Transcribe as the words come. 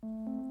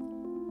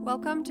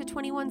Welcome to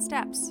 21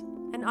 Steps,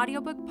 an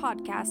audiobook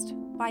podcast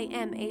by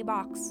M.A.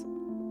 Box.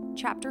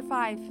 Chapter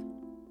 5.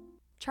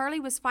 Charlie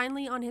was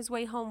finally on his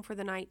way home for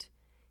the night.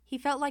 He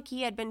felt like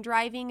he had been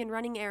driving and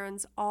running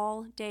errands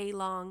all day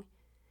long.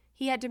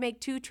 He had to make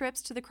 2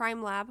 trips to the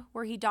crime lab,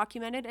 where he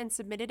documented and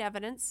submitted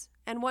evidence,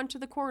 and 1 to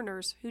the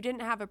coroner's, who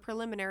didn't have a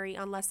preliminary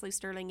on Leslie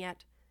Sterling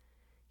yet.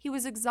 He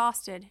was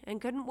exhausted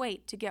and couldn't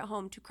wait to get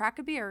home to crack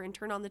a beer and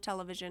turn on the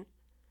television.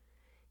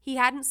 He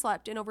hadn't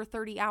slept in over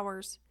 30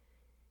 hours.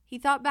 He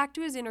thought back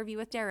to his interview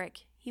with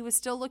Derek. He was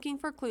still looking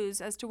for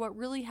clues as to what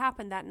really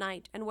happened that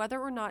night and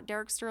whether or not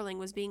Derek Sterling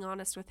was being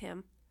honest with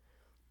him.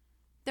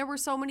 There were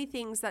so many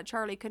things that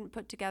Charlie couldn't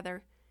put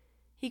together.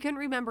 He couldn't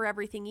remember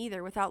everything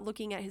either without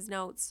looking at his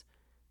notes.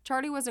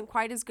 Charlie wasn't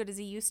quite as good as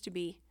he used to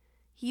be.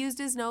 He used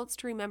his notes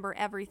to remember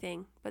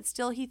everything, but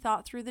still he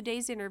thought through the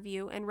day's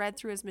interview and read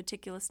through his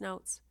meticulous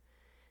notes.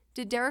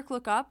 Did Derek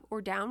look up or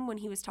down when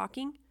he was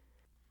talking?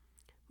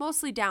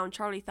 Mostly down,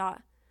 Charlie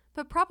thought,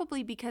 but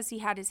probably because he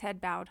had his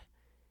head bowed.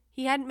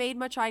 He hadn't made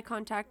much eye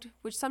contact,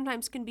 which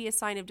sometimes can be a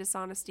sign of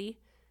dishonesty,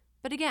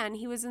 but again,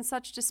 he was in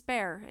such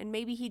despair, and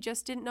maybe he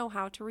just didn't know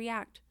how to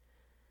react.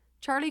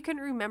 Charlie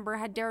couldn't remember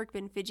had Derek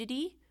been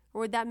fidgety,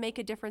 or would that make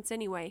a difference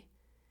anyway?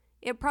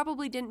 It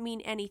probably didn't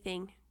mean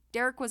anything.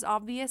 Derek was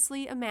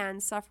obviously a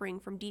man suffering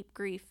from deep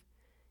grief.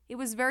 It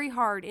was very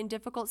hard in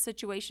difficult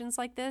situations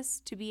like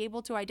this to be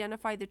able to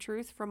identify the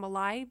truth from a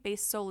lie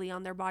based solely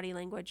on their body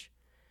language.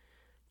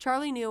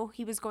 Charlie knew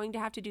he was going to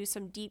have to do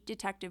some deep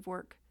detective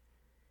work.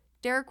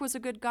 Derek was a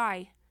good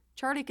guy.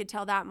 Charlie could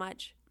tell that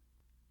much.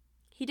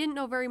 He didn't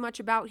know very much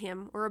about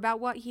him or about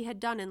what he had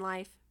done in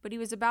life, but he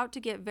was about to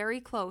get very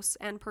close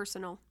and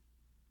personal.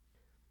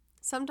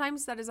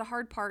 Sometimes that is a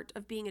hard part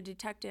of being a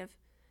detective.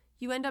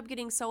 You end up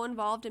getting so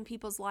involved in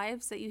people's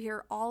lives that you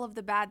hear all of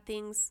the bad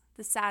things,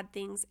 the sad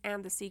things,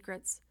 and the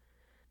secrets.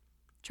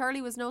 Charlie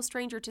was no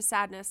stranger to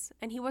sadness,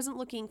 and he wasn't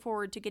looking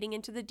forward to getting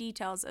into the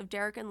details of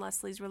Derek and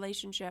Leslie's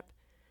relationship.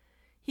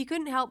 He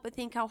couldn't help but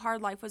think how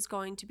hard life was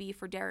going to be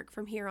for Derek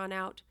from here on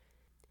out.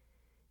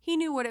 He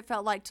knew what it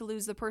felt like to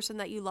lose the person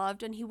that you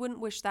loved, and he wouldn't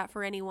wish that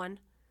for anyone.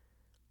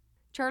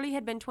 Charlie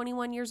had been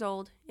 21 years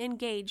old,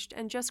 engaged,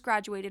 and just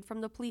graduated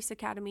from the police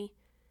academy.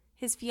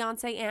 His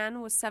fiancée Anne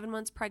was 7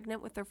 months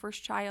pregnant with their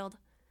first child.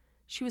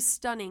 She was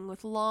stunning,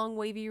 with long,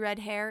 wavy red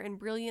hair and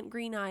brilliant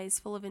green eyes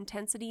full of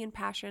intensity and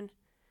passion.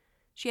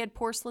 She had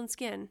porcelain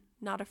skin,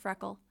 not a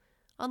freckle,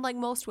 unlike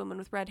most women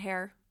with red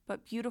hair,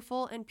 but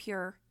beautiful and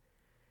pure.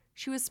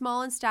 She was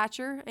small in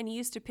stature, and he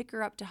used to pick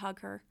her up to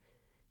hug her.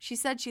 She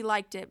said she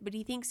liked it, but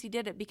he thinks he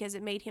did it because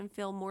it made him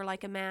feel more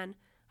like a man,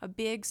 a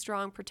big,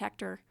 strong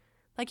protector,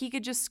 like he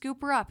could just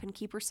scoop her up and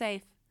keep her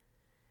safe.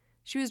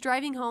 She was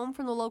driving home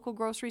from the local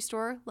grocery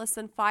store less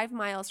than 5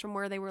 miles from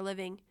where they were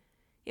living.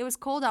 It was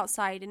cold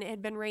outside, and it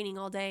had been raining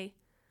all day.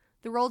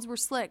 The roads were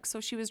slick, so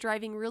she was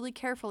driving really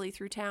carefully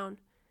through town.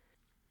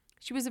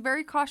 She was a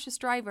very cautious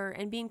driver,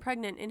 and being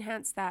pregnant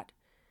enhanced that.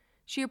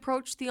 She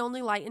approached the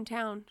only light in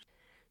town.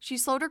 She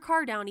slowed her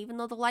car down even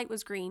though the light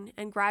was green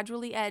and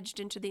gradually edged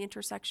into the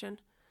intersection.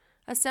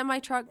 A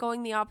semi-truck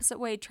going the opposite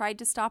way tried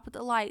to stop at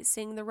the light,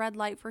 seeing the red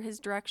light for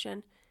his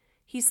direction.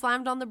 He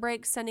slammed on the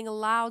brakes, sending a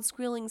loud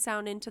squealing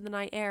sound into the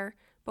night air,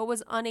 but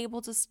was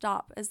unable to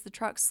stop as the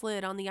truck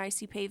slid on the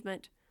icy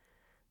pavement.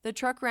 The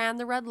truck ran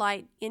the red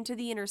light into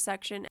the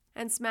intersection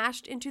and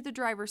smashed into the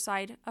driver's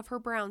side of her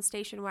brown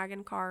station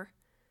wagon car,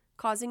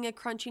 causing a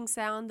crunching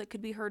sound that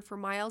could be heard for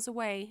miles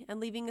away and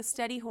leaving a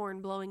steady horn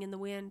blowing in the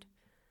wind.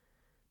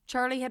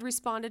 Charlie had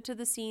responded to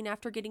the scene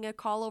after getting a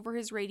call over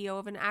his radio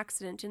of an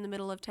accident in the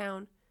middle of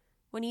town.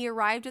 When he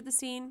arrived at the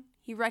scene,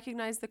 he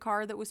recognized the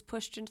car that was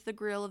pushed into the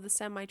grill of the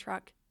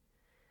semi-truck.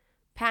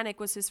 Panic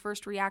was his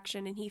first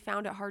reaction, and he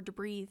found it hard to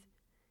breathe.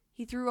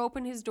 He threw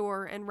open his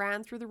door and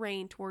ran through the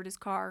rain toward his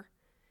car.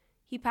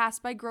 He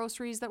passed by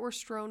groceries that were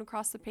strewn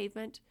across the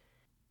pavement.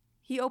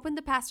 He opened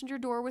the passenger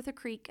door with a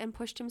creak and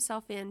pushed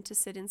himself in to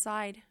sit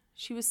inside.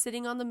 She was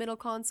sitting on the middle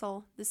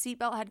console. The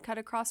seatbelt had cut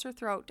across her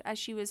throat as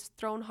she was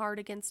thrown hard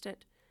against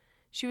it.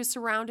 She was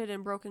surrounded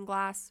in broken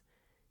glass.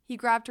 He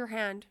grabbed her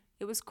hand.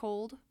 It was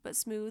cold, but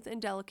smooth and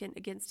delicate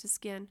against his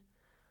skin.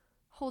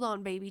 "Hold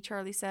on, baby,"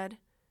 Charlie said.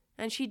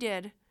 And she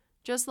did,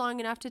 just long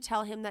enough to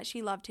tell him that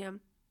she loved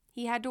him.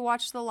 He had to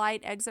watch the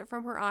light exit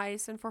from her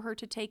eyes and for her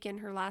to take in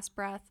her last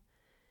breath.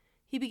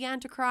 He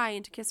began to cry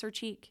and to kiss her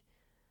cheek.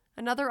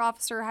 Another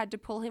officer had to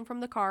pull him from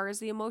the car as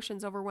the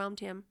emotions overwhelmed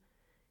him.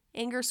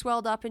 Anger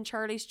swelled up in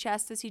Charlie's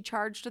chest as he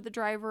charged at the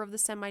driver of the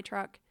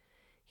semi-truck.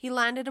 He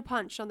landed a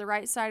punch on the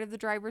right side of the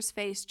driver's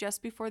face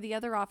just before the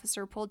other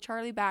officer pulled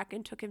Charlie back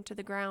and took him to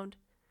the ground.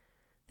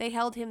 They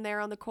held him there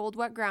on the cold,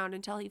 wet ground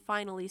until he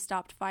finally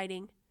stopped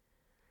fighting.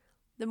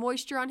 The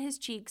moisture on his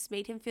cheeks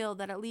made him feel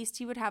that at least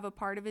he would have a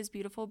part of his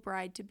beautiful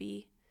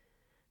bride-to-be.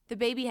 The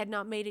baby had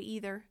not made it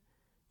either.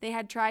 They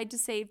had tried to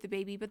save the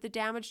baby, but the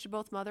damage to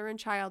both mother and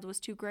child was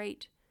too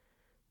great.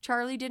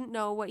 Charlie didn't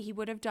know what he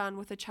would have done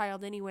with a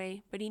child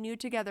anyway, but he knew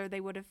together they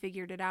would have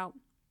figured it out.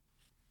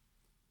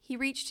 He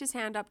reached his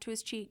hand up to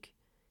his cheek.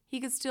 He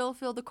could still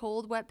feel the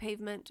cold, wet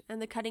pavement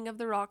and the cutting of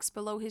the rocks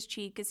below his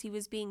cheek as he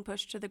was being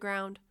pushed to the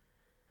ground.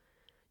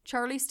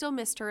 Charlie still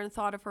missed her and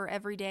thought of her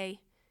every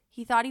day.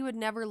 He thought he would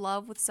never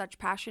love with such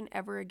passion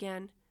ever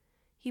again.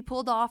 He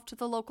pulled off to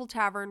the local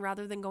tavern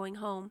rather than going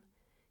home.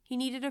 He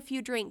needed a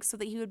few drinks so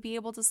that he would be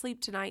able to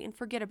sleep tonight and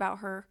forget about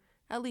her,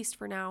 at least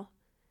for now.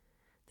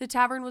 The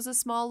tavern was a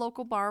small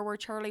local bar where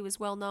Charlie was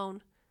well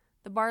known.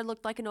 The bar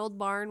looked like an old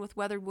barn with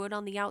weathered wood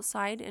on the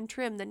outside and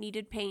trim that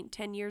needed paint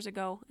 10 years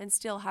ago and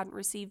still hadn't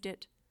received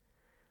it.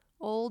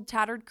 Old,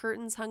 tattered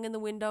curtains hung in the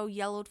window,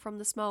 yellowed from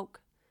the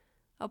smoke.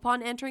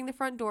 Upon entering the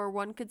front door,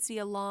 one could see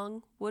a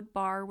long, wood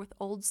bar with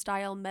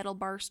old-style metal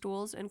bar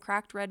stools and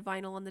cracked red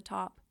vinyl on the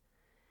top.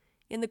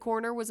 In the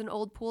corner was an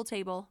old pool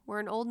table, where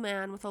an old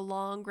man with a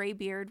long, gray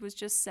beard was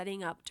just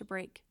setting up to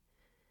break.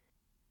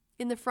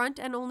 In the front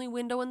and only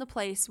window in the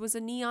place was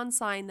a neon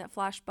sign that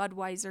flashed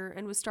Budweiser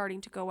and was starting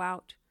to go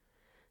out.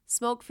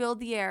 Smoke filled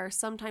the air,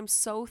 sometimes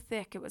so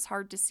thick it was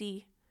hard to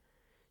see.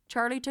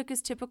 Charlie took his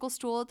typical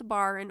stool at the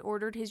bar and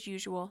ordered his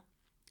usual,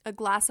 a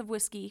glass of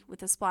whiskey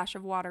with a splash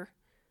of water.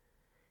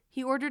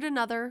 He ordered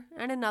another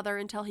and another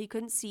until he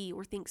couldn't see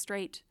or think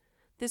straight.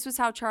 This was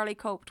how Charlie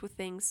coped with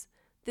things.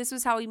 This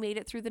was how he made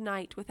it through the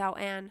night without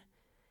Anne.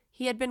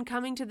 He had been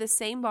coming to this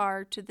same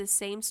bar, to this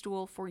same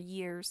stool for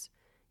years.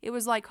 It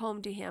was like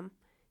home to him.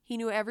 He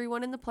knew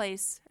everyone in the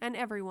place, and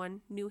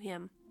everyone knew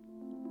him.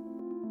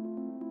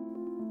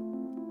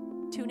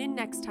 Tune in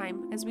next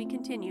time as we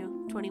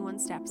continue 21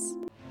 Steps.